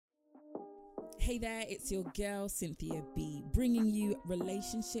Hey there, it's your girl Cynthia B, bringing you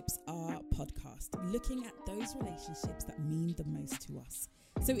Relationships Are podcast, looking at those relationships that mean the most to us.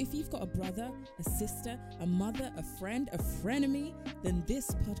 So if you've got a brother, a sister, a mother, a friend, a frenemy, then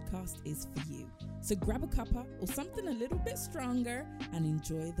this podcast is for you. So grab a cuppa or something a little bit stronger and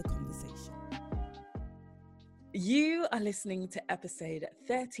enjoy the conversation. You are listening to episode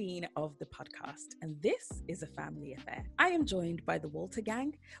 13 of the podcast, and this is a family affair. I am joined by the Walter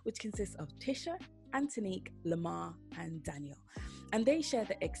Gang, which consists of Tisha, Antonique, Lamar, and Daniel. And they share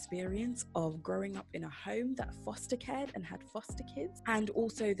the experience of growing up in a home that foster cared and had foster kids, and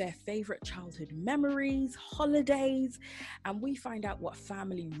also their favorite childhood memories, holidays, and we find out what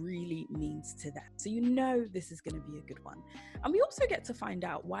family really means to them. So you know this is going to be a good one. And we also get to find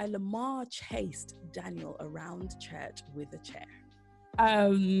out why Lamar chased Daniel around church with a chair.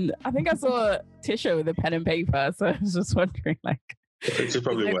 I think I saw Tisha with a pen and paper, so I was just wondering, like. It's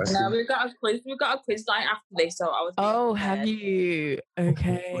probably worse. No, we've got a quiz. We've got a quiz night after this, so I was. Oh, have you?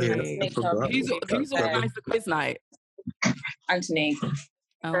 Okay. Who's organised the quiz night? Antonique.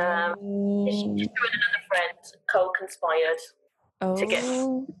 Oh. You and another friend co-conspired to get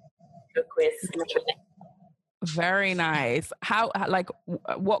a quiz. Very nice. Like,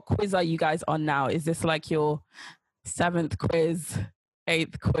 what quiz are you guys on now? Is this like your 7th quiz,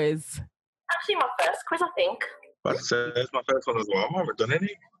 8th quiz? Actually, my first quiz, I think. That's my first one as well. I haven't done any.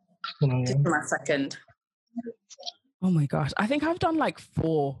 This is my second. Oh my gosh. I think I've done like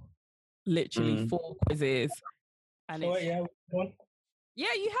 4 4 quizzes. And yeah,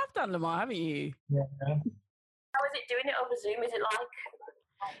 yeah, you have done, Lamar, haven't you? Yeah. How is it doing it over Zoom? Is it like?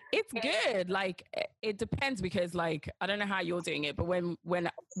 It's good. Like, it depends because, like, I don't know how you're doing it, but when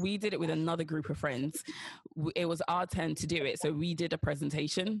we did it with another group of friends, it was our turn to do it. So we did a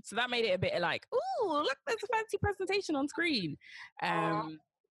presentation. So that made it a bit like, ooh, look, there's a fancy presentation on screen.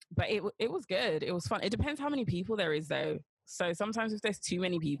 But it was good. It was fun. It depends how many people there is, though. So sometimes if there's too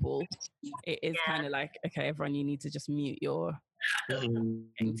many people, it is kind of like, okay, everyone, you need to just mute your too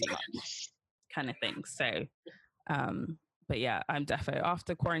much kind of thing. So, but yeah, I'm defo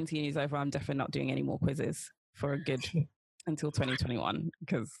after quarantine is over, I'm definitely not doing any more quizzes for a good until 2021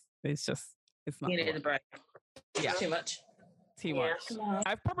 because it's not. You need a break. Yeah, Too much. Too much.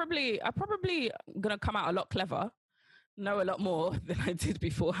 I'm probably gonna come out a lot clever, know a lot more than I did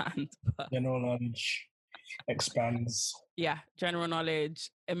beforehand. But general knowledge expands. Yeah, general knowledge,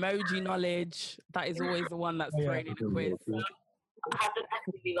 emoji knowledge. That is always the one that's thrown in the quiz. I haven't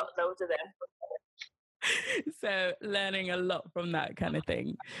actually got loads of them. So learning a lot from that kind of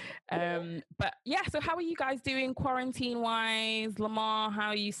thing. But yeah, so how are you guys doing quarantine wise? Lamar, how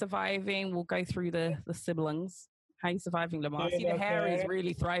are you surviving? We'll go through the siblings. How are you surviving, Lamar? I see the hair is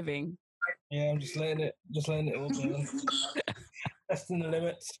really thriving. Yeah, I'm just letting it all go. Testing the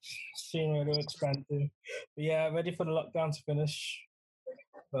limits, seeing where to expand to. But yeah, ready for the lockdown to finish.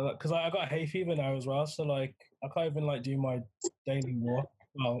 Because I got hay fever now as well, so like I can't even like do my daily walk.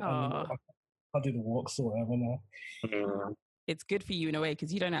 Well, I'll do the walks or whatever now. It's good for you in a way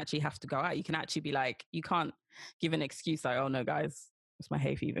because you don't actually have to go out. You can actually be like, you can't give an excuse like, oh no, guys, it's my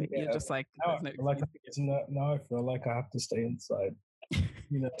hay fever. Yeah. You're just like, now I feel like I have to stay inside.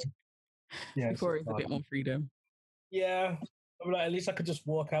 You know, yeah. Before it's a bit more freedom. Yeah, but like, at least I could just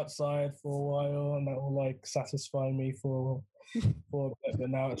walk outside for a while, and that will like satisfy me for a bit. But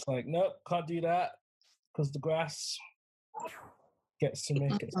now it's like, nope, can't do that because the grass gets to me.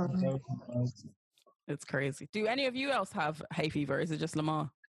 It's crazy. Do any of you else have hay fever? Is it just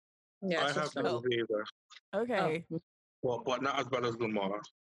Lamar? Yeah, I have no fever. Okay. Well, but not as bad as Lamar.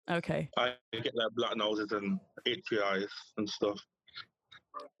 Okay. I get like black noses and itchy eyes and stuff.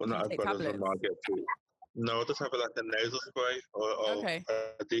 But not as bad as Lamar gets it. No, I just have like a nasal spray or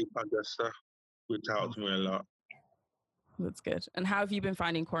a deep digester, which helps me a lot. That's good. And how have you been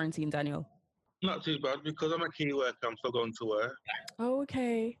finding quarantine, Daniel? Not too bad because I'm a key worker. I'm still going to work. Oh,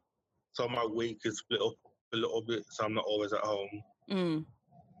 okay. So my week is split up a little bit, so I'm not always at home.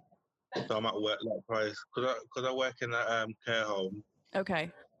 So I'm at work like twice because I work in a care home.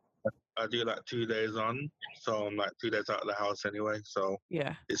 Okay. I do like 2 days on, so I'm like 2 days out of the house anyway. So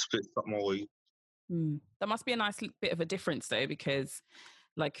yeah, it splits up my week. That must be a nice bit of a difference though, because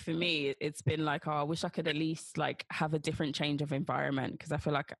like for me, it's been like, oh, I wish I could at least like have a different change of environment because I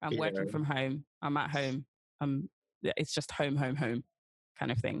feel like I'm working from home. I'm at home. It's just home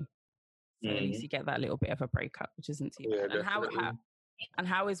kind of thing. So at least you get that little bit of a breakup, which isn't too bad. And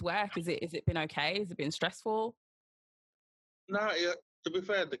how is work? Is it been okay? Has it been stressful? No, yeah. To be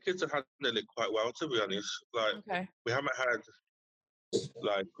fair, the kids have handled it quite well. To be honest, like we haven't had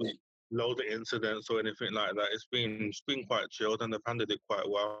like loads of incidents or anything like that. It's been quite chilled, and they've handled it quite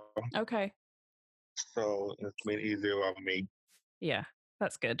well. Okay. so it's been easier on me. Yeah,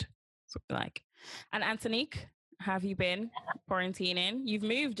 that's good. Like, and Antonique, have you been quarantining? You've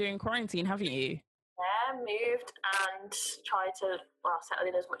moved during quarantine, haven't you? Yeah, moved and tried to settle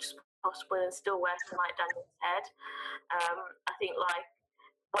in as much as possible and still working, like Daniel said. I think like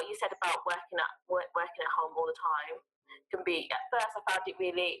what you said about working at home all the time can be, at first I found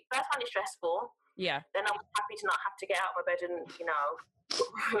it stressful. Yeah. Then I was happy to not have to get out of my bed and,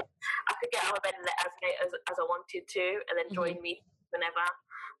 I could get out of bed as late as I wanted to and then join me whenever.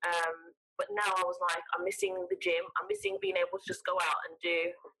 But now I was like, I'm missing the gym. I'm missing being able to just go out and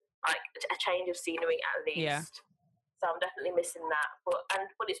do like a change of scenery at least. Yeah. So I'm definitely missing that. But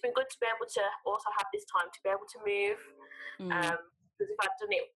it's been good to be able to also have this time to be able to move. Because if I'd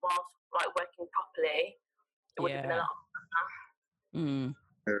done it whilst like working properly, it would have been a lot harder.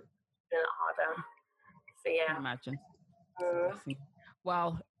 A lot harder. So yeah. Imagine.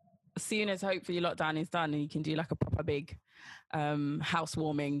 Well, as soon as hopefully lockdown is done and you can do like a proper big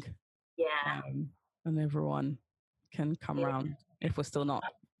housewarming. Yeah. And everyone can come round if we're still not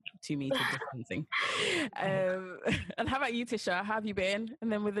 2 meter distancing. And how about you, Tisha? How have you been?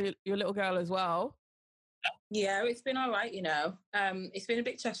 And then with your little girl as well. Yeah, it's been all right, It's been a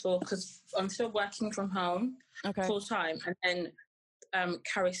bit stressful because I'm still working from home full time, and then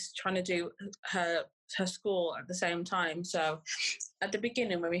Carrie's trying to do her school at the same time. So at the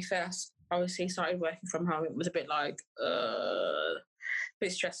beginning, when we first obviously started working from home, it was a bit like a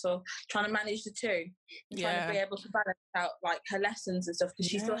bit stressful trying to manage the two, trying to be able to balance out like her lessons and stuff,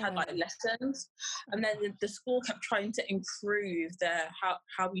 because she still had like lessons, and then the school kept trying to improve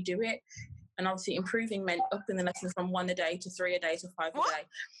how we do it. And obviously improving meant upping the lessons from 1 a day to 3 a day to 5 a day.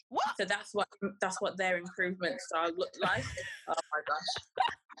 What? So that's what their improvements look like. Oh my gosh.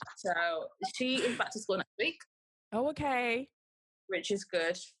 So she is back to school next week. Oh, okay. Which is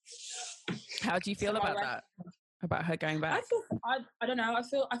good. How do you feel about that? About her going back? I don't know. I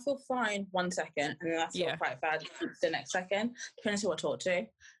feel fine 1 second, and then I feel quite bad the next second. Depends who I talk to.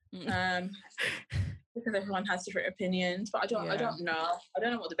 Because everyone has different opinions, but I don't know. I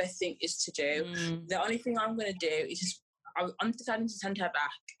don't know what the best thing is to do. The only thing I'm going to do is I'm deciding to send her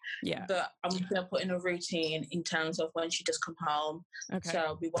back. Yeah. But I'm going to put in a routine in terms of when she does come home. Okay. So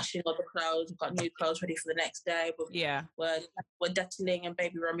I'll be washing all the clothes. We've got new clothes ready for the next day. We're detailing and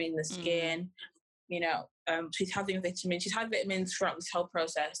baby rubbing the skin. She's having vitamins. She's had vitamins throughout this whole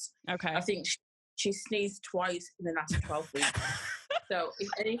process. Okay. I think she sneezed twice in the last 12 weeks. So if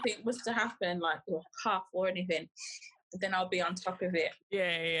anything was to happen, like cough or anything, then I'll be on top of it.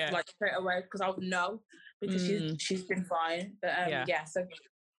 Yeah. Like straight away, because I would know, because she's been fine. But so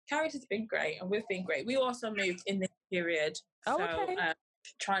Carrie's has been great, and we've been great. We also moved in this period.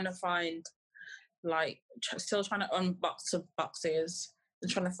 Trying to find, still trying to unbox some boxes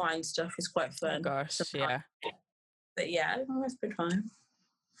and trying to find stuff is quite fun. Oh gosh, sometimes. But yeah, it's been fine.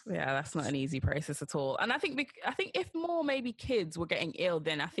 Yeah, that's not an easy process at all. And I think if more maybe kids were getting ill,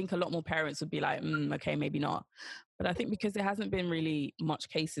 then I think a lot more parents would be like, okay, maybe not. But I think because there hasn't been really much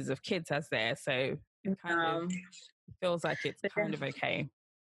cases of kids, has there? So it kind of feels like it's kind of okay.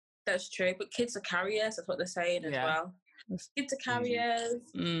 That's true. But kids are carriers. That's what they're saying as well. Kids are carriers.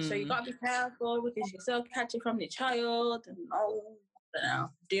 So you got to be careful because you still catch it from your child. And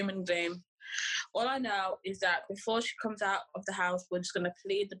doom and gloom. All I know is that before she comes out of the house, we're just going to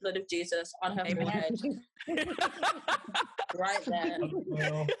plead the blood of Jesus on her forehead. Right there.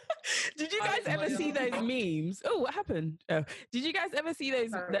 Did you guys ever see those memes? Oh, what happened? Oh, did you guys ever see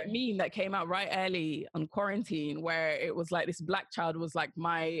that meme that came out right early on quarantine where it was like this black child was like,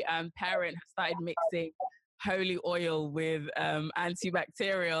 my parent has started mixing holy oil with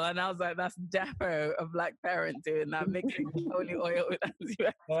antibacterial, and I was like, that's defo a black parent doing that, mixing holy oil with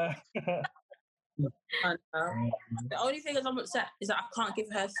antibacterial. The only thing is I'm upset is that I can't give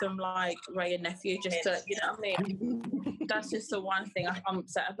her some like Ray and Nephew just to, you know what I mean? That's just the one thing I'm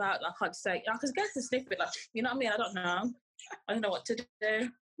upset about. I can't say, I could get to sniff it, like, you know what I mean? I don't know what to do.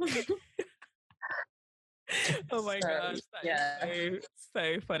 Oh my gosh,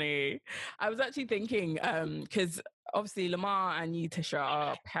 so funny. I was actually thinking, because obviously Lamar and you, Tisha,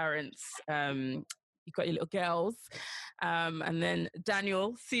 are parents. You've got your little girls, and then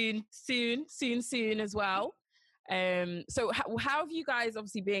Daniel soon as well. So how have you guys,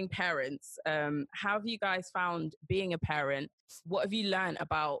 obviously being parents, how have you guys found being a parent? What have you learned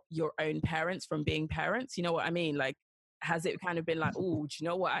about your own parents from being parents? You know what I mean? Like, has it kind of been like, oh, do you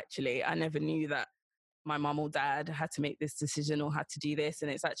know what? Actually, I never knew that my mum or dad had to make this decision or had to do this, and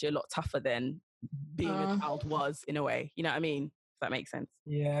it's actually a lot tougher than being a child was, in a way. You know what I mean? If that makes sense.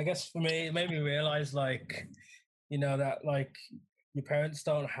 Yeah, I guess for me, it made me realise, like, that, like, your parents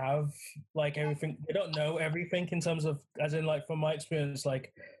don't have like everything. They don't know everything in terms of, as in like from my experience,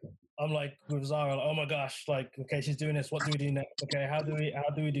 like I'm like with Zara, like, oh my gosh, like okay, she's doing this. What do we do next? Okay, how do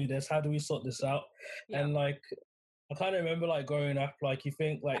we do this? How do we sort this out? Yeah. And like I kind of remember like growing up, like you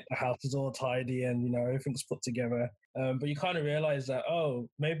think like the house is all tidy and everything's put together, but you kind of realize that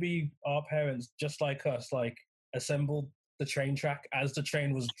maybe our parents, just like us, like assembled the train track as the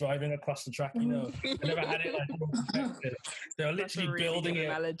train was driving across the track. They never had it like they were literally really building it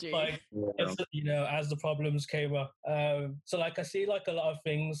analogy. Like as the problems came up. So like I see like a lot of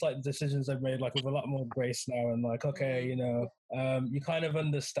things, like decisions I've made like with a lot more grace now, and like okay, you kind of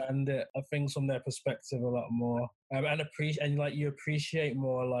understand it, things from their perspective a lot more, and like you appreciate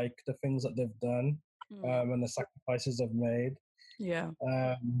more like the things that they've done, and the sacrifices they've made. So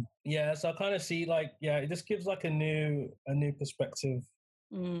I kind of see like it just gives like a new perspective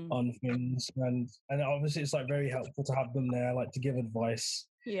on things, and obviously it's like very helpful to have them there, like to give advice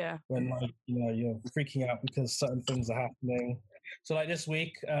when like you're freaking out because certain things are happening. So like this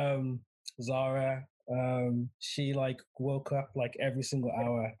week, Zara, she like woke up like every single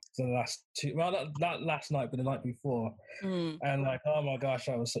hour for the last not last night but the night before, and like oh my gosh,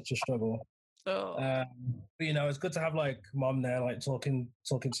 that was such a struggle. But it's good to have like mom there, like talking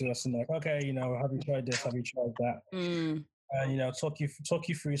to us and like, okay, have you tried this? Have you tried that? Talk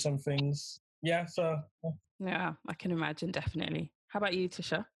you through some things. Yeah. I can imagine, definitely. How about you,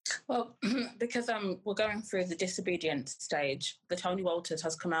 Tisha? Well, because we're going through the disobedience stage, the Tony Walters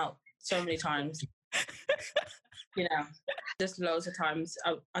has come out so many times. Just loads of times.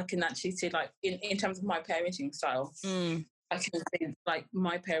 I can actually see like in terms of my parenting style. I can see like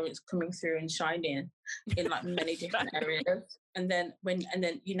my parents coming through and shining in like many different areas, and then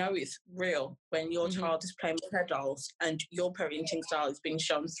it's real when your child is playing with her dolls and your parenting style is being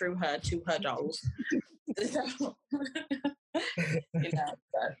shown through her to her dolls. That's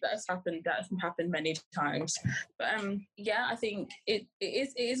happened many times. But I think it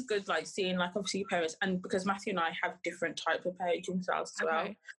is good like seeing like obviously parents, and because Matthew and I have different types of parenting styles as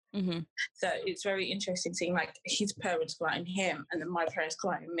well. Mm-hmm. So it's very interesting seeing like his parents go out in him and then my parents go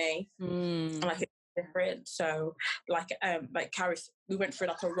out in me. And like it's different. So like Karis, we went through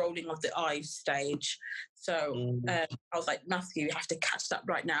like a rolling of the eyes stage. So I was like, Matthew, you have to catch that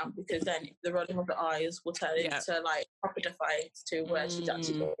right now, because then the rolling of the eyes will turn into like proper defiance to where she's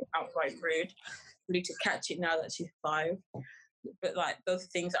actually going outright rude. We need to catch it now that she's 5. But like those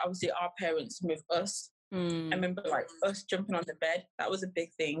things that obviously our parents with us. I remember like us jumping on the bed. That was a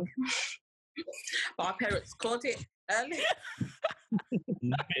big thing. But our parents caught it early.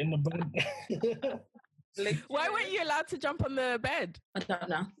 In the bed. Why weren't you allowed to jump on the bed? I don't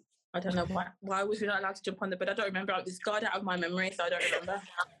know why. Why was we not allowed to jump on the bed? I don't remember. It's gone out of my memory, so I don't remember. One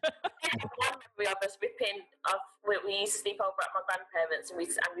memory of us ripping off. We used to sleep over at my grandparents, and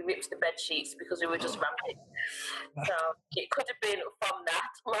we ripped the bed sheets because we were just rampant. So it could have been from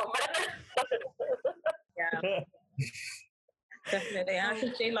that moment. Yeah. Definitely. And I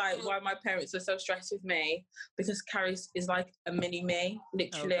can see like why my parents are so stressed with me, because Karis is like a mini me,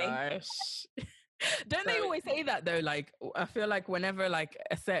 literally. Oh gosh. Don't they always say that though? Like, I feel like whenever like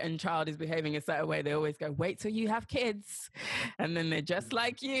a certain child is behaving a certain way, they always go, wait till you have kids. And then they're just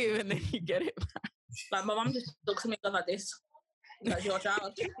like you, and then you get it back. Like my mum just looks at me like this. Like, your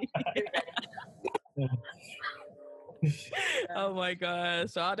child. Oh my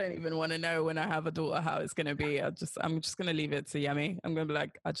gosh. So I don't even want to know when I have a daughter how it's going to be. I'm just going to leave it to Yemi. I'm going to be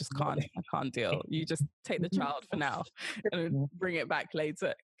like, I can't deal. You just take the child for now and bring it back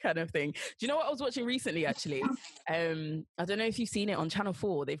later, kind of thing. Do you know what I was watching recently, actually? I don't know if you've seen it on Channel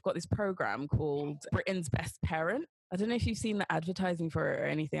 4. They've got this program called Britain's Best Parent. I don't know if you've seen the advertising for it or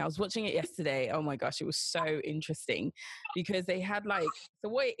anything. I was watching it yesterday. Oh my gosh, it was so interesting because they had like, so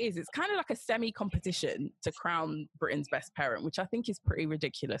what it is, it's kind of like a semi-competition to crown Britain's best parent, which I think is pretty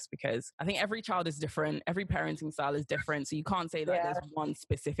ridiculous because I think every child is different. Every parenting style is different. So you can't say that there's one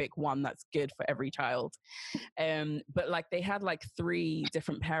specific one that's good for every child. But like they had like 3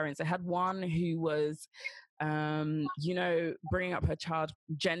 different parents. They had one who was, bringing up her child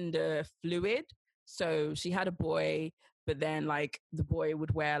gender fluid. So she had a boy, but then like the boy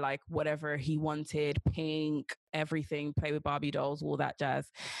would wear like whatever he wanted, pink, everything, play with Barbie dolls, all that jazz.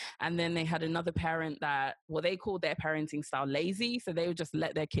 And then they had another parent that, well, they called their parenting style lazy. So they would just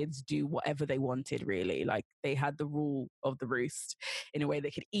let their kids do whatever they wanted, really. Like they had the rule of the roost in a way.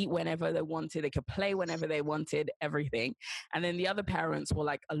 They could eat whenever they wanted. They could play whenever they wanted, everything. And then the other parents were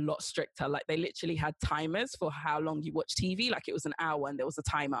like a lot stricter. Like they literally had timers for how long you watch TV. Like it was an hour and there was a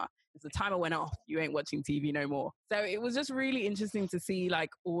timer. If the timer went off, you ain't watching TV no more. So it was just really interesting to see like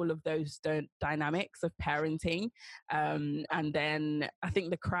all of those dynamics of parenting thing. And then I think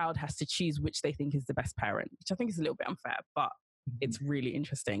the crowd has to choose which they think is the best parent, which I think is a little bit unfair, but it's really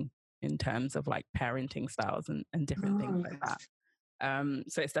interesting in terms of like parenting styles and different things like that.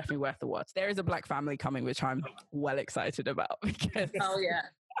 So it's definitely worth the watch. There is a Black Family coming, which I'm well excited about because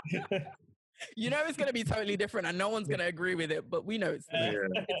you know it's going to be totally different and no one's going to agree with it, but we know it's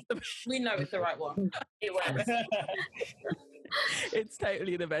we know it's the right one. It works. It's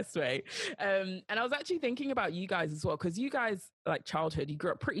totally the best way. And I was actually thinking about you guys as well, because you guys, like childhood, you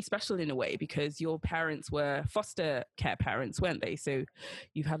grew up pretty special in a way because your parents were foster care parents, weren't they? So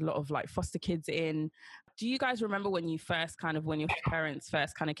you've had a lot of like foster kids in. Do you guys remember when your parents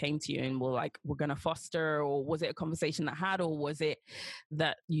first kind of came to you and were like, we're going to foster, or was it a conversation that had, or was it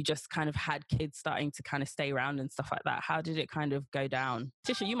that you just kind of had kids starting to kind of stay around and stuff like that? How did it kind of go down?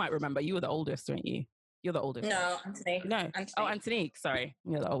 Tisha, you might remember, you were the oldest, weren't you? You're the oldest. No, Antonique. No. Antonique. Oh, Antonique. Sorry.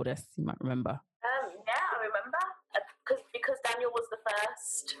 You're the oldest. You might remember. Yeah, I remember. Because Daniel was the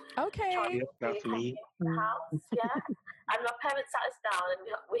first. Okay. That's me. In the house, yeah. And my parents sat us down and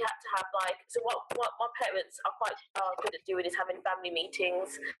we had to have like, so what my parents are quite good at doing is having family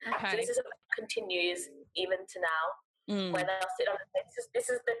meetings. Okay. So this is continues even to now. When they'll sit down and say, this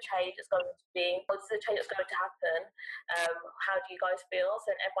is the change that's going to be, or this is the change that's going to happen. How do you guys feel?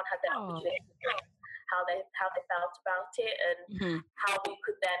 So everyone had their opportunity to say how they felt about it and how we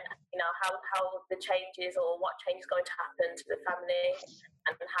could then, how the changes or what change is going to happen to the family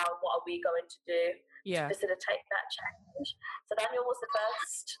and what are we going to do to facilitate that change. So Daniel was the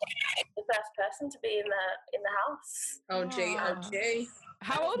first person to be in the house. OG.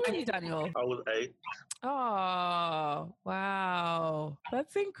 How old were you, Daniel? I was 8. Oh, wow.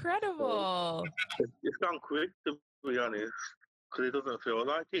 That's incredible. It's gone quick, to be honest, because it doesn't feel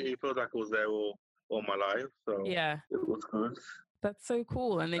like it. It feels like it was there all my life. So it was good. That's so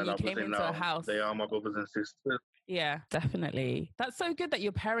cool. And then you came into a house. They are my brothers and sisters. Yeah, definitely. That's so good that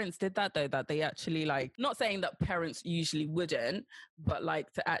your parents did that, though, that they actually, like, not saying that parents usually wouldn't, but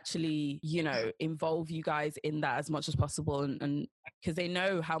like to actually, involve you guys in that as much as possible, and because they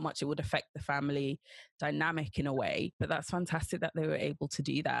know how much it would affect the family dynamic in a way. But that's fantastic that they were able to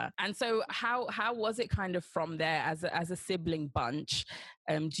do that. And so how was it kind of from there as a sibling bunch?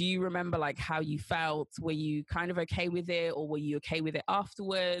 Do you remember like how you felt? Were you kind of okay with it, or were you okay with it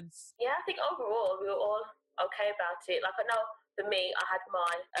afterwards? Yeah, I think overall we were all okay about it. Like I know for me, I had my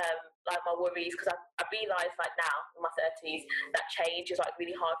my worries because I realised like now in my 30s that change is like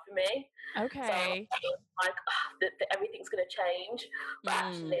really hard for me. Okay. So like everything's going to change, but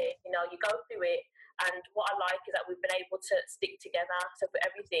actually, you go through it, and what I like is that we've been able to stick together. So for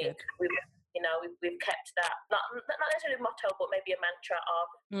everything, we've kept that not necessarily a motto, but maybe a mantra of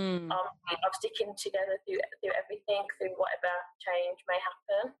sticking together through everything, through whatever change may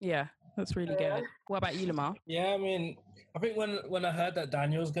happen. Yeah, that's really good. What about you, Lamar? Yeah, I mean, I think when I heard that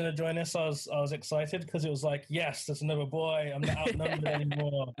Daniel was going to join us, I was excited because it was like, yes, there's another boy. I'm not outnumbered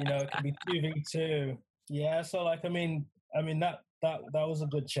anymore. It can be 2v2. Yeah, so like, I mean that was a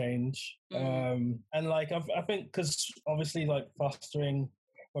good change. And like, I think because obviously like fostering,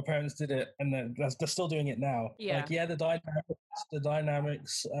 my parents did it, and they're still doing it now. Yeah. Like, yeah, the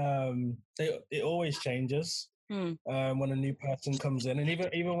dynamics, it always changes when a new person comes in, and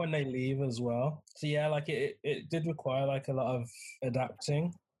even when they leave as well. So yeah, like it did require like a lot of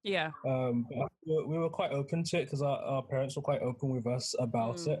adapting. Yeah. But we were quite open to it because our parents were quite open with us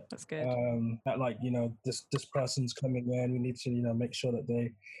about it. That's good. That like, this person's coming in, we need to, make sure that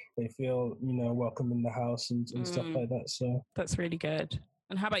they feel, welcome in the house and stuff like that. So that's really good.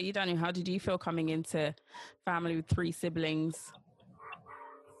 And how about you, Daniel? How did you feel coming into family with 3 siblings?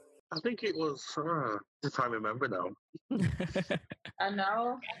 I think it was, just trying to remember now. I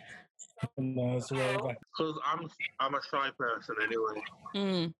know. No, it's because I'm a shy person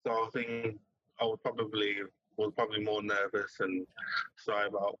anyway. So I think I was probably more nervous and shy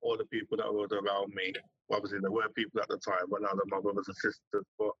about all the people that were around me. Obviously, there were people at the time, but now they're my brothers and sisters.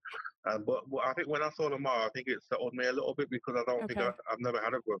 But I think when I saw Lamar, I think it settled me a little bit because I don't think I've never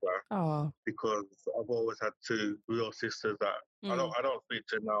had a brother. Oh. Because I've always had 2 real sisters that I don't speak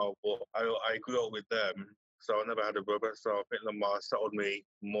to now, but I grew up with them, so I never had a brother. So I think Lamar settled me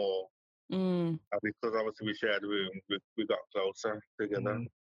more. Because obviously we shared a room, we got closer together.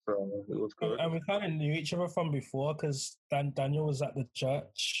 So it was good. And we kind of knew each other from before because Daniel was at the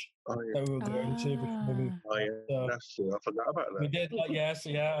church that we were going to before we... Oh, yeah, so that's true. I forgot about that. We did, like, yes,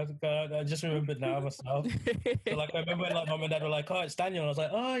 yeah. I just remembered now myself. So, like, I remember when, like, Mum and Dad were like, oh, it's Daniel. And I was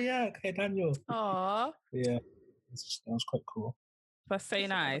like, oh, yeah, okay, Daniel. Aww. Yeah, that was quite cool. That's so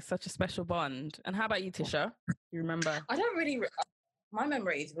nice. Such a special bond. And how about you, Tisha? You remember? I don't really... my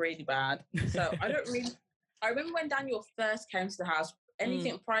memory is really bad, so I don't really... I remember when Daniel first came to the house.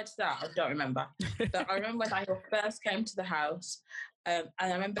 Anything prior to that, I don't remember. But I remember when Daniel first came to the house, and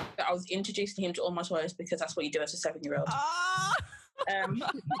I remember that I was introducing him to all my toys because that's what you do as a 7-year-old. And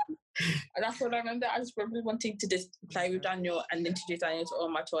that's what I remember. I just remember wanting to just play with Daniel and introduce Daniel to all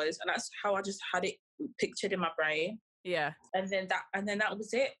my toys, and that's how I just had it pictured in my brain. Yeah. And then that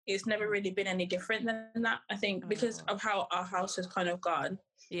was it. It's never really been any different than that, I think, because of how our house has kind of gone.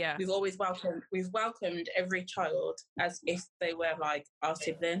 Yeah. We've welcomed every child as if they were like our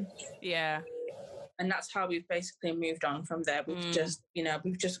sibling. Yeah. And that's how we've basically moved on from there. We've just,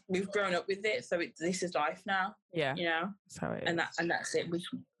 we've grown up with it. So this is life now. Yeah. That's how it is. And that's it.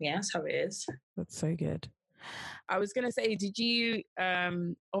 That's how it is. That's so good. I was going to say, did you,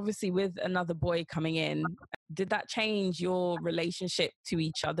 obviously with another boy coming in, did that change your relationship to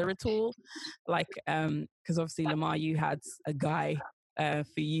each other at all? Like, because obviously, Lamar, you had a guy for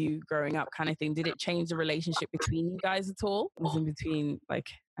you growing up kind of thing. Did it change the relationship between you guys at all? It was in between like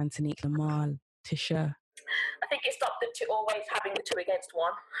Antonique, Lamar, Tisha? I think it stopped the two always having the 2 against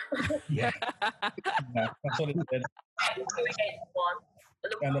 1. Yeah, that's what it did. 2 against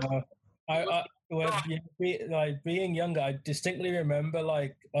 1. When being younger, I distinctly remember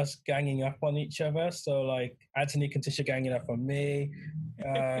like us ganging up on each other. So like Antonique and Tisha ganging up on me,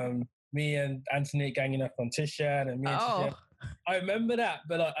 me and Antonique ganging up on Tisha, and me and Tisha. I remember that,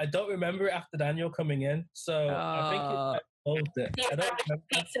 but like, I don't remember it after Daniel coming in. So I think I solved it. I don't remember.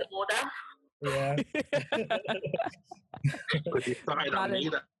 Peace and order. Yeah. Because you started on me.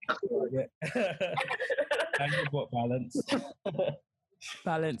 Daniel brought balance.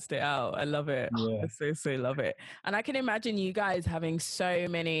 Balanced it out. I love it. Yeah. I so love it. And I can imagine you guys having so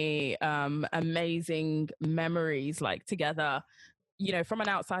many amazing memories like together. You know, from an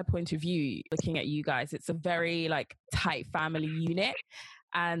outside point of view, looking at you guys, it's a very like tight family unit.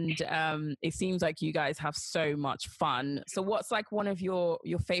 And it seems like you guys have so much fun. So what's like one of your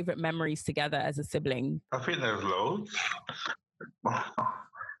favorite memories together as a sibling? I think there's loads.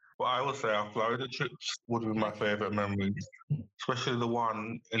 Well, I would say our Florida trips would be my favourite memories, especially the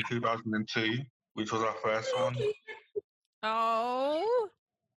one in 2002, which was our first one. Oh,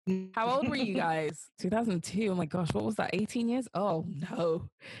 how old were you guys? 2002. Oh my gosh, what was that? 18 years? Oh no,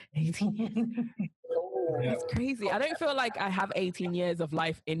 18 years. That's crazy. I don't feel like I have 18 years of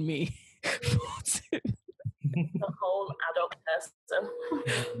life in me. The whole adult person.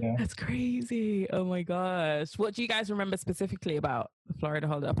 Yeah. That's crazy. Oh my gosh. What do you guys remember specifically about the Florida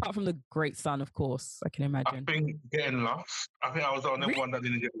holiday? Apart from the great sun, of course, I can imagine. I think getting lost. I think I was the only one that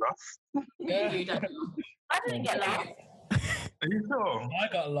didn't get lost. Yeah. I didn't get lost. Are you sure? I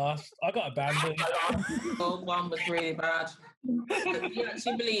got lost. I got abandoned. The old one was really bad. You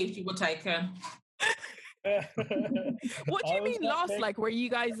actually believed you were taken. What do you mean lost? Like, were you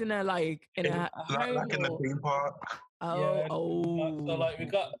guys in a home? Like in the theme park. So like we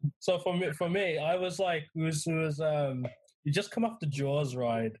got. So for me, I was like, we you just come off the Jaws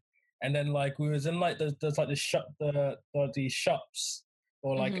ride, and then like we was in like there's like the shops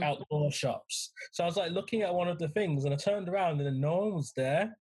or like outdoor shops. So I was like looking at one of the things, and I turned around, and then no one was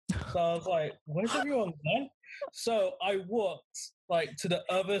there. So I was like, where's everyone gone? So I walked like to the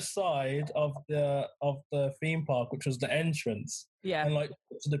other side of the theme park, which was the entrance. Yeah. And like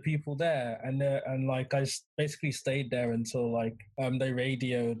to the people there, and like I basically stayed there until like they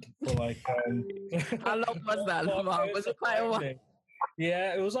radioed for like how long was that? Was it quite a while?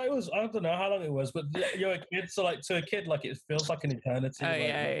 Yeah, it was I don't know how long it was, but you're a kid, so like to a kid like it feels like an eternity. Oh,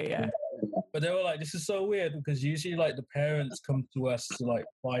 like, yeah. But they were like, this is so weird because usually like the parents come to us to like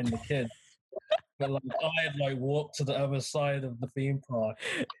find the kids. But like I had like walked to the other side of the theme park.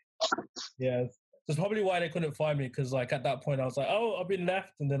 Yeah. That's probably why they couldn't find me, because like at that point I was like, oh, I've been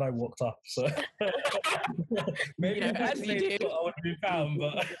left, and then I walked off. So maybe as you do. I would be found,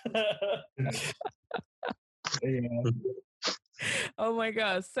 but yeah. Oh my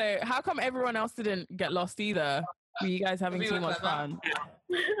gosh. So how come everyone else didn't get lost either? Were you guys having too much fun?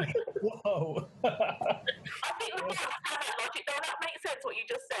 Whoa. I think we have that logic though. That makes sense what you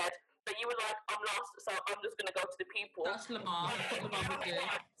just said. That you were like, I'm lost, so I'm just gonna go to the people. That's Lamar. Lamar would do.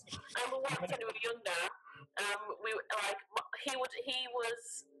 Once when we were younger, we like he was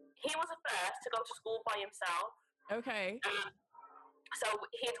the first to go to school by himself. Okay. So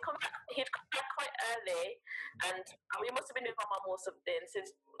he'd come back quite early, and we must have been with my mum or something.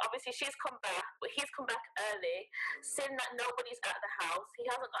 Since obviously she's come back, but he's come back early, seeing that nobody's at the house. He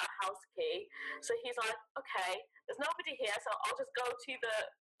hasn't got a house key, so he's like, okay, there's nobody here, so I'll just go to the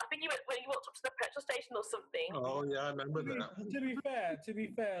I think you went when you walked up to the petrol station or something. Oh yeah, I remember that. To be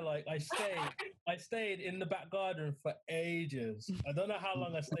fair, like I stayed in the back garden for ages. I don't know how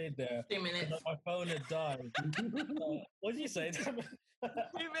long I stayed there. 2 minutes. My phone had died. What did you say? 2 minutes.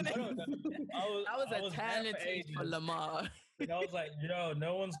 I was eternity for Lamar. And I was like,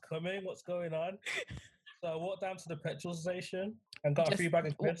 no one's coming. What's going on? So I walked down to the petrol station and got a free bag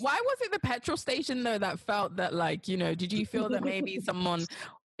of crisps. Why was it the petrol station though that felt that like, did you feel that maybe someone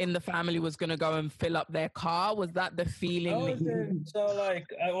in the family was going to go and fill up their car? Was that the feeling? So like,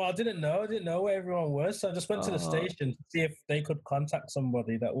 I didn't know. I didn't know where everyone was. So I just went to the station to see if they could contact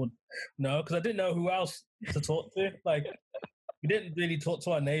somebody that would know. Because I didn't know who else to talk to. Like, we didn't really talk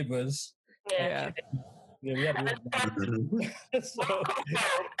to our neighbours. Yeah. Yeah, we had and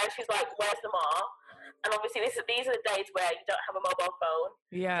she's like, where's Lamar? And obviously these are the days where you don't have a mobile phone.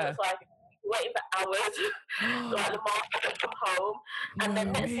 Yeah. So it's like waiting for hours, like Lamar can come home. And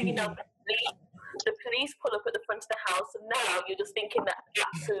then next thing you know, the police pull up at the front of the house, and now you're just thinking that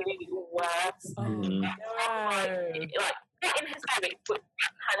absolute worst. Like getting hysteric, but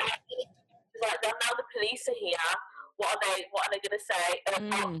kind of it's like now the police are here. What are they going to say? And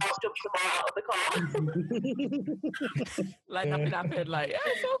I'll jump them out of the car. Like nothing happened. Like, yeah,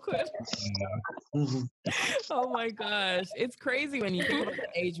 it's awkward. Oh my gosh. It's crazy when you think about the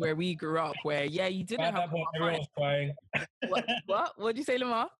age where we grew up, where, you didn't have... At that point, everyone was crying. What? What did you say,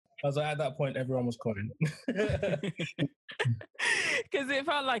 Lamar? I was like, at that point, everyone was crying. Because it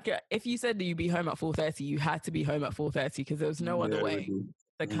felt like if you said that you'd be home at 4:30, you had to be home at 4:30 because there was no other way.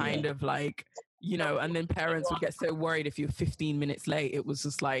 The kind of like... and then parents would get so worried if you're 15 minutes late. It was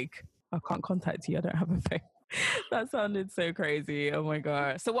just like, I can't contact you. I don't have a phone. That sounded so crazy. Oh my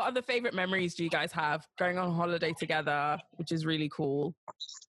God. So what other favorite memories do you guys have going on holiday together, which is really cool?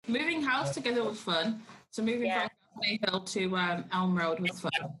 Moving house together was fun. So moving from Mayhill to Elm Road was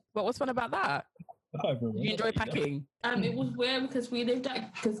fun. What was fun about that? Did you enjoy packing? It was weird because we lived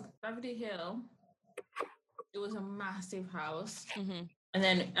because Beverly Hill, it was a massive house. Mm-hmm. And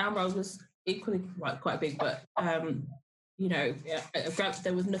then Elm Road was equally quite big, but there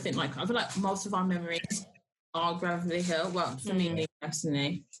was nothing like. I feel like most of our memories are Beverly Hill. Well, for me,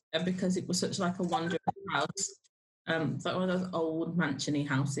 personally, because it was such like a wonderful house. It's like one of those old mansion-y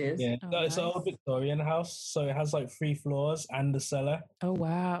houses. Yeah, it's an old Victorian house, so it has like 3 floors and a cellar. Oh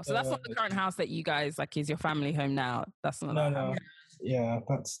wow! So that's not the current house that you guys like. Is your family home now? That's not. No. Yeah,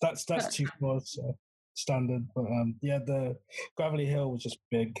 that's 2 floors. So. Standard, but the Beverly Hill was just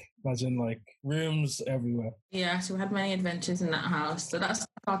big, as in like rooms everywhere. Yeah, so we had many adventures in that house. So that's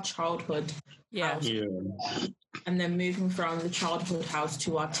our childhood house. Yeah. And then moving from the childhood house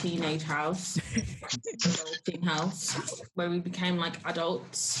to our teenage house, adulting house, where we became like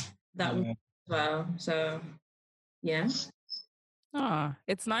adults. That was well. So yeah.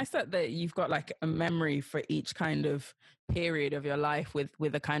 It's nice that you've got like a memory for each kind of period of your life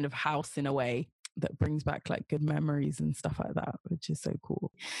with a kind of house in a way that brings back like good memories and stuff like that, which is so cool.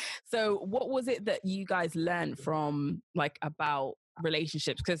 So what was it that you guys learned from like about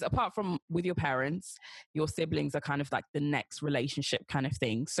relationships? Because apart from with your parents, your siblings are kind of like the next relationship kind of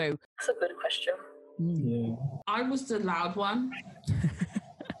thing. So that's a good question. Yeah. I was the loud one.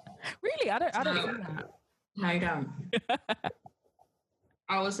 Really? I don't know that. No, you don't.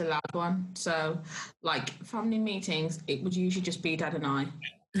 I was the loud one. So like family meetings, it would usually just be Dad and I.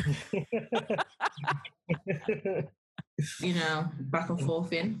 Back and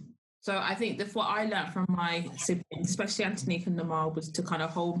forth in. So I think what I learned from my siblings, especially Antonique and Lamar, was to kind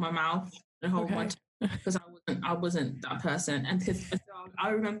of hold my mouth and hold my tongue, because I wasn't that person. And because I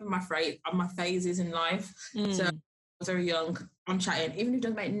remember my phases in life. So I was very young. I'm chatting, even if it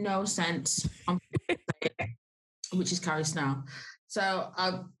doesn't make no sense. Which is Caris now. So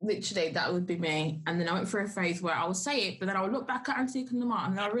literally that would be me. And then I went through a phase where I would say it, but then I would look back at Antonique and Lamar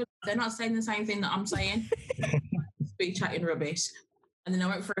and I realized they're not saying the same thing that I'm saying. Be chatting rubbish. And then I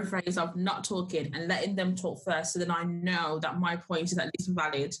went through a phase of not talking and letting them talk first, so then I know that my point is at least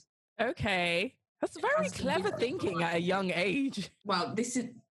valid. Okay. That's very clever thinking at a young age. Well, this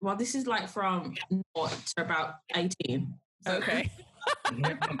is like from 0 to about 18. So. Okay.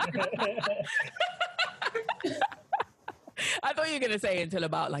 I thought you were going to say until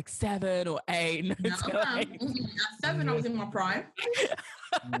about like 7 or 8. No, at 7, I was in my prime.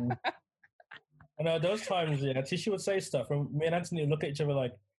 I know those times, Tisha would say stuff, and me and Anthony would look at each other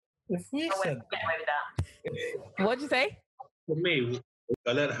like, if we said that. What'd you say? For me,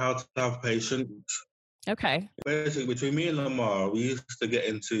 I learned how to have patience. Okay. Basically, between me and Lamar, we used to get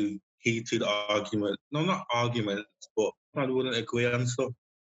into heated arguments. No, not arguments, but we wouldn't agree on stuff.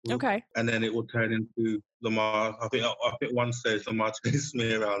 Okay. And then it will turn into Lamar. I think one stage Lamar chased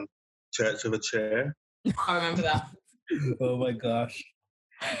me around church with a chair. I remember that. Oh my gosh.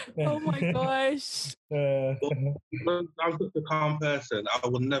 Oh my gosh. I'm such a calm person. I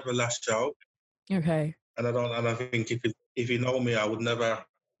would never lash out. Okay. And I think if you know me, I would never.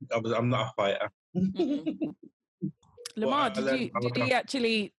 I'm not a fighter. Lamar, did he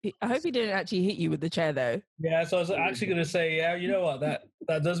actually? I hope he didn't actually hit you with the chair, though. Yeah, so I was actually going to say, yeah, you know what? That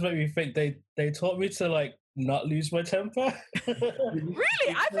does make me think they taught me to like not lose my temper. Really?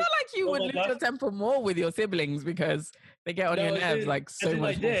 I feel like you would lose your temper more with your siblings because they get on your nerves like so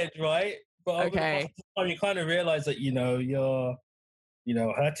much. I did, right? But okay, you kind of realize that you're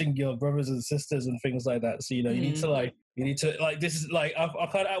hurting your brothers and sisters and things like that. So you need to like this is like I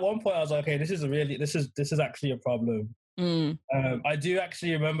kind of at one point I was like, okay, this is actually a problem. I do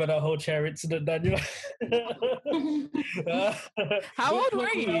actually remember that whole chair incident, Daniel. How old were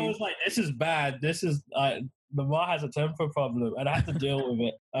you? I was like, this is bad. This is Lamar has a temper problem, and I had to deal with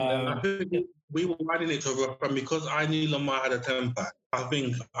it. I think we were riding each other up, and because I knew Lamar had a temper, I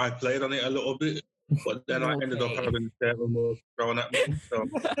think I played on it a little bit. But then I ended up having a chair and throwing at me. So.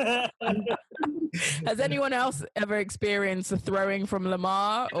 Has anyone else ever experienced a throwing from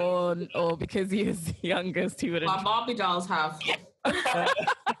Lamar, or because he was the youngest, he would have? My Barbie dolls have.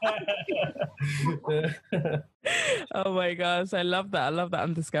 Oh my gosh, I love that.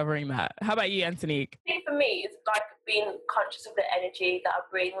 I'm discovering that. How about you, Antonique? I think for me, it's like being conscious of the energy that I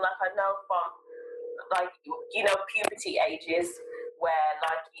bring. Like I know from puberty ages, where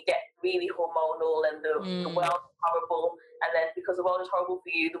like you get really hormonal and the world is horrible, and then because the world is horrible for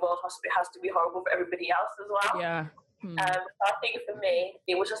you, the world has to be horrible for everybody else as well. Yeah. I think for me,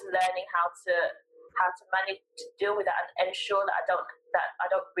 it was just learning how to manage to deal with that and ensure that I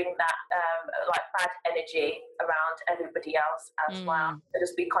don't bring that like bad energy around everybody else as well. So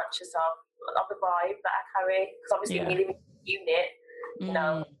just be conscious of the vibe that I carry, because obviously when you live in a unit,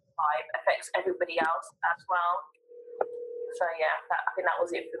 vibe affects everybody else as well. So yeah, I think that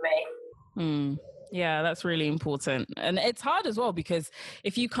was it for me. Yeah, that's really important. And it's hard as well, because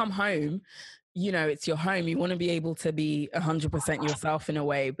if you come home, it's your home. You want to be able to be 100% yourself in a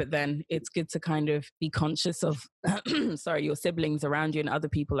way, but then it's good to kind of be conscious of, your siblings around you and other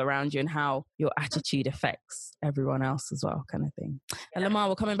people around you and how your attitude affects everyone else as well, kind of thing. And Lamar,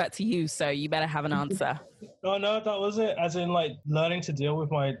 we're coming back to you, so you better have an answer. No, that was it. As in, like, learning to deal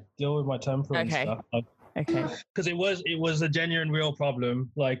with my temper and stuff. Okay. Because it was a genuine, real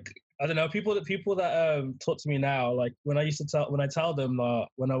problem. Like, I don't know, people that talk to me now, like when I tell them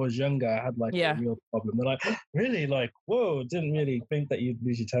when I was younger, I had like a real problem. They're like, really? Like, whoa, didn't really think that you'd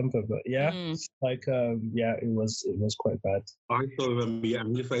lose your temper, but yeah, it was quite bad. I still remember your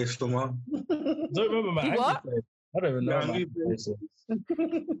angry face, Lamar. Don't remember my angry face. I don't even know my angry face.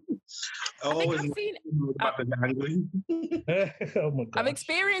 I've seen. Oh my God! I've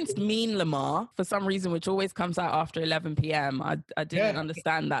experienced mean Lamar for some reason, which always comes out after 11 p.m. I didn't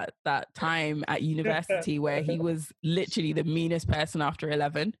understand that time at university where he was literally the meanest person after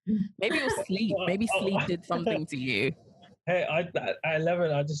 11. Maybe it was sleep. Maybe sleep did something to you. Hey, at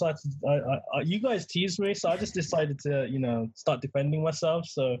 11, I decided you guys teased me, so I just decided to, start defending myself.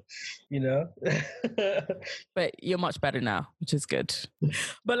 So, But you're much better now, which is good.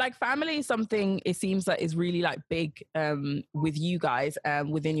 But like family is something, it seems like is really like big with you guys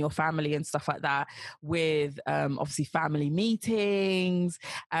within your family and stuff like that, with obviously family meetings.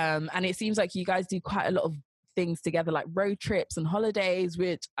 And it seems like you guys do quite a lot of things together, like road trips and holidays,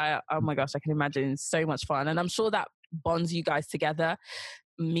 which oh my gosh, I can imagine is so much fun. And I'm sure that bonds you guys together,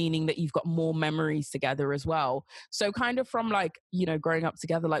 meaning that you've got more memories together as well. So kind of from like, growing up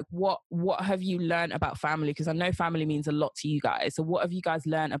together, like what have you learned about family? Because I know family means a lot to you guys. So what have you guys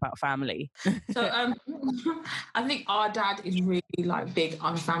learned about family? So I think our dad is really like big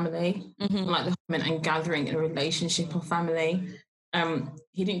on family, like the home and gathering in a relationship of family.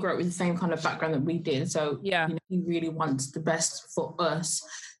 He didn't grow up with the same kind of background that we did. So he really wants the best for us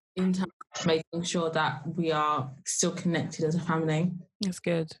in terms of making sure that we are still connected as a family. That's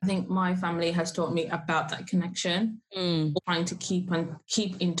good. I think my family has taught me about that connection, trying to keep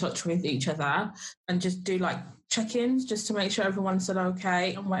in touch with each other and just do like check-ins just to make sure everyone's still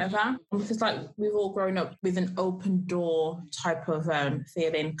okay and whatever. Because like we've all grown up with an open door type of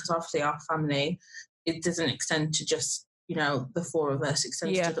feeling, because obviously our family, it doesn't extend to just, the four of us,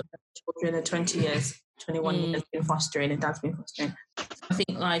 extends to the children in 20 years. 21 years been fostering and dad's been fostering. I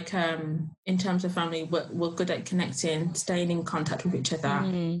think like in terms of family, we're good at connecting, staying in contact with each other,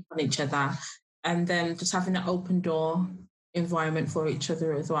 on each other, and then just having an open door environment for each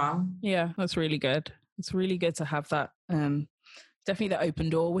other as well. Yeah, that's really good. It's really good to have that definitely the open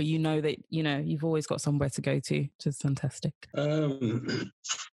door where you know that, you know, you've always got somewhere to go to, which is fantastic.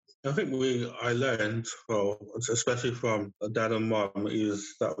 I think I learned, well, especially from dad and mum,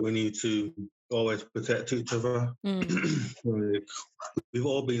 is that we need to always protect each other. We've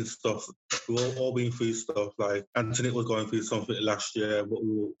all been through stuff. Like Antoinette was going through something last year, but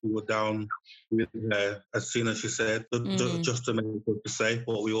we were down with her as soon as she said, just to make sure to safe.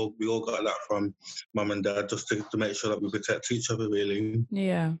 But we all got that from mum and dad, just to make sure that we protect each other, really.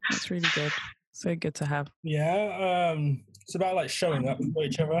 Yeah, that's really good. So good to have. Yeah, it's about like showing up for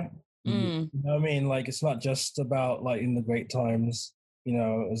each other. You know what I mean? Like, it's not just about like in the great times, you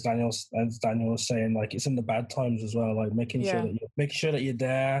know, as Daniel was saying, like it's in the bad times as well, like making sure that you're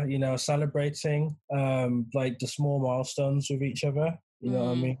there, you know, celebrating like the small milestones with each other, you know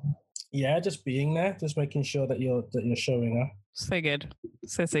what I mean? Yeah, just being there, just making sure that you're showing up. So good.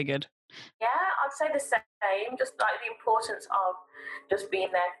 So good. Yeah, I'd say the same, just like the importance of just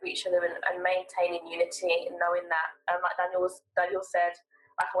being there for each other and maintaining unity and knowing that, like Daniel said,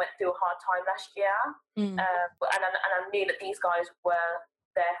 like I went through a hard time last year, and I knew that these guys were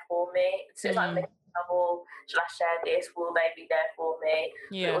there for me. So it's like, should I share this? Will they be there for me?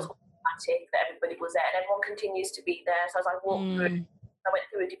 Yeah. It was automatic that everybody was there, and everyone continues to be there. So as I walked through, I went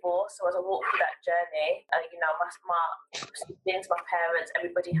through a divorce. So as I walked through that journey, you know, my siblings, my parents,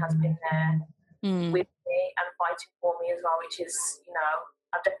 everybody has been there with me and fighting for me as well, which is, you know,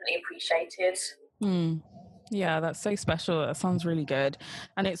 I've definitely appreciated. Yeah, that's so special. That sounds really good.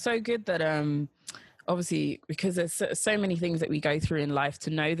 And it's so good that obviously, because there's so many things that we go through in life,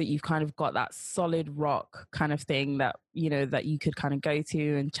 to know that you've kind of got that solid rock kind of thing that, you know, that you could kind of go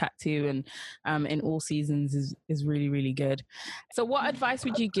to and chat to, and in all seasons is really, really good. So what advice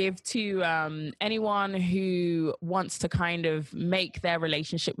would you give to anyone who wants to kind of make their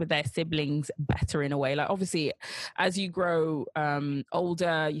relationship with their siblings better in a way? Like, obviously, as you grow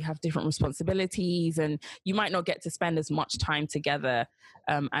older, you have different responsibilities and you might not get to spend as much time together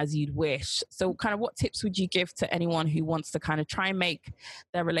as you'd wish. So kind of what tips would you give to anyone who wants to kind of try and make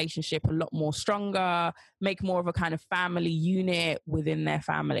their relationship a lot more stronger, make more of a kind of family unit within their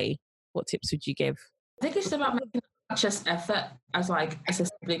family? What tips would you give? I think it's about making a conscious effort as a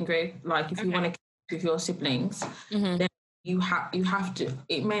sibling group. Like if you want to connect with your siblings, then you have to,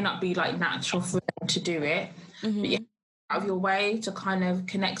 it may not be like natural for them to do it, but you have to go out of your way to kind of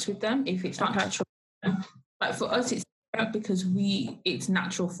connect with them if it's not natural. Like for us, it's because it's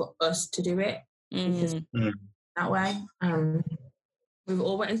natural for us to do it because that way. We've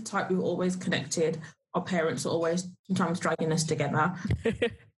always connected. Our parents are always sometimes dragging us together.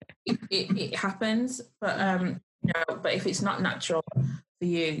 it happens, but you know, but if it's not natural for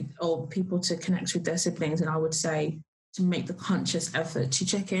you or people to connect with their siblings, then I would say to make the conscious effort to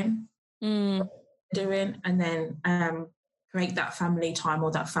check in, doing, and then create that family time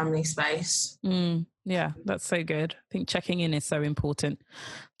or that family space. Yeah, that's so good. I think checking in is so important.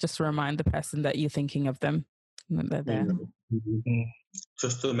 Just to remind the person that you're thinking of them and that they're there.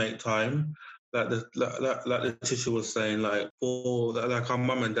 Just to make time. Like Letitia was saying, like our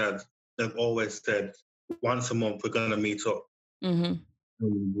mum and dad, they've always said once a month we're gonna meet up.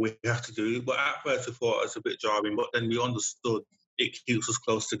 We have to do it. But at first we thought it's a bit jarring, but then we understood it keeps us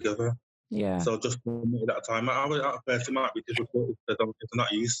close together. Yeah. So just make that time. At first it might be difficult if they're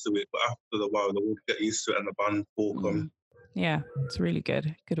not used to it, but after a while they will get used to it and the band will come. Yeah, it's really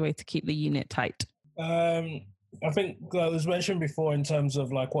good. Good way to keep the unit tight. I think it was mentioned before in terms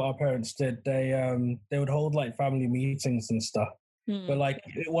of like what our parents did. They would hold like family meetings and stuff. But like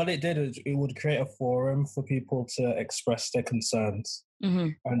what it did is it would create a forum for people to express their concerns.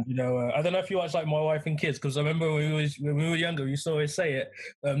 And you know, I don't know if you watch like My Wife and Kids, because I remember when we were younger, we used to always say it,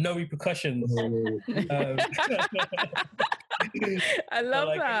 no repercussions. I love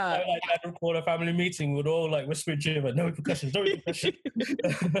so, that. I'd record a family meeting, we'd all like whisper each other, no repercussions, no repercussions.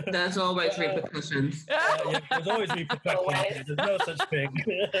 There's always repercussions. Yeah, there's always repercussions. There's no such thing.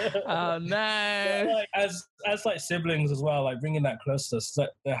 Oh no! So, like, as like siblings as well, like bringing that closeness,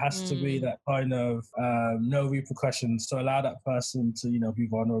 that there has to be that kind of no repercussions to allow that person to, you know, be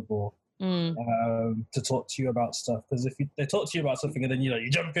vulnerable. To talk to you about stuff, because if they talk to you about something and then, you know, you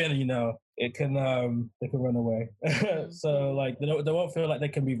jump in and, you know, it can they can run away. So like they won't feel like they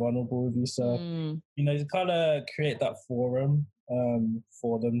can be vulnerable with you. So you know, you kind of create that forum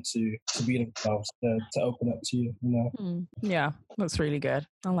for them to be themselves, to open up to you. You know. Yeah, that's really good.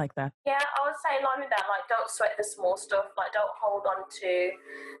 I like that. Yeah, I would say along with that, like don't sweat the small stuff. Like don't hold on to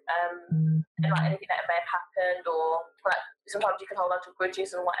like anything that may have happened, or like sometimes you can hold on to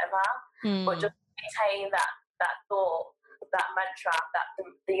grudges and whatever. But just maintain that thought that mantra, that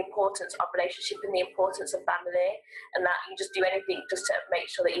the importance of relationship and the importance of family, and that you just do anything just to make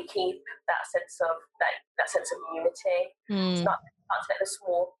sure that you keep that sense of unity. It's not to let the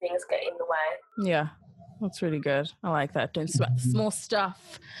small things get in the way. Yeah, that's really good. I like that. Doing small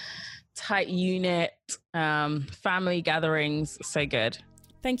stuff, tight unit, family gatherings. So good.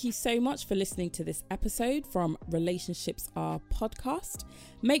 Thank you so much for listening to this episode from Relationships Are podcast.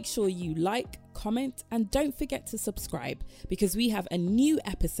 Make sure you like, comment, and don't forget to subscribe, because we have a new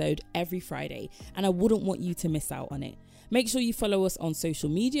episode every Friday and I wouldn't want you to miss out on it. Make sure you follow us on social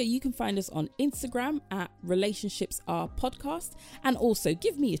media. You can find us on Instagram at Relationships Are podcast, and also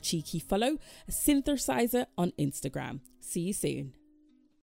give me a cheeky follow, a synthesizer on Instagram. See you soon.